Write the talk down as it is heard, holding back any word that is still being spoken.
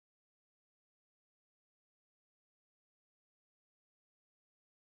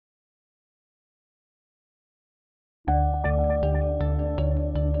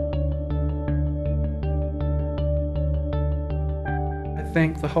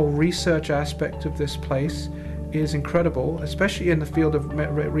think the whole research aspect of this place is incredible, especially in the field of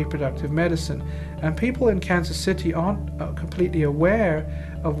reproductive medicine. And people in Kansas City aren't completely aware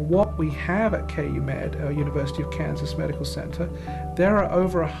of what we have at KU Med, University of Kansas Medical Center. There are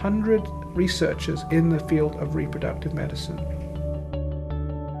over 100 researchers in the field of reproductive medicine.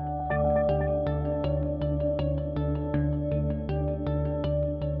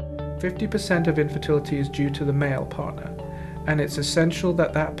 "50% of infertility is due to the male partner, and it's essential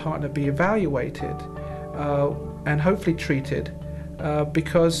that that partner be evaluated and hopefully treated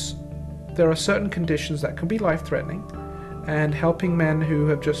because there are certain conditions that can be life-threatening, and helping men who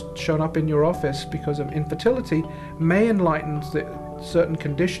have just shown up in your office because of infertility may enlighten certain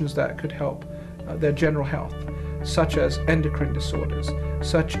conditions that could help their general health, such as endocrine disorders,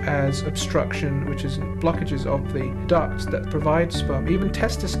 such as obstruction, which is blockages of the ducts that provide sperm. Even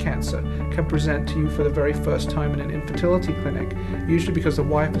testis cancer can present to you for the very first time in an infertility clinic, usually because the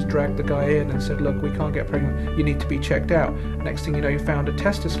wife has dragged the guy in and said, look, we can't get pregnant, you need to be checked out. Next thing you know, you found a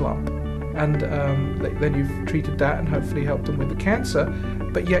testis lump, and then you've treated that and hopefully helped them with the cancer,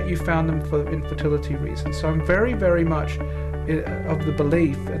 but yet you found them for infertility reasons. So I'm very, very much of the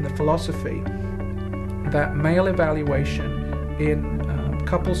belief and the philosophy that male evaluation in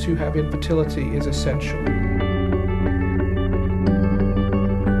couples who have infertility is essential.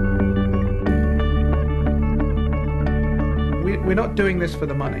 We're not doing this for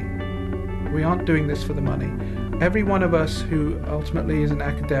the money. We aren't doing this for the money. Every one of us who ultimately is in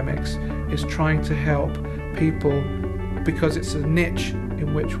academics is trying to help people because it's a niche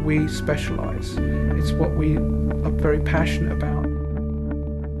in which we specialize. It's what we are very passionate about.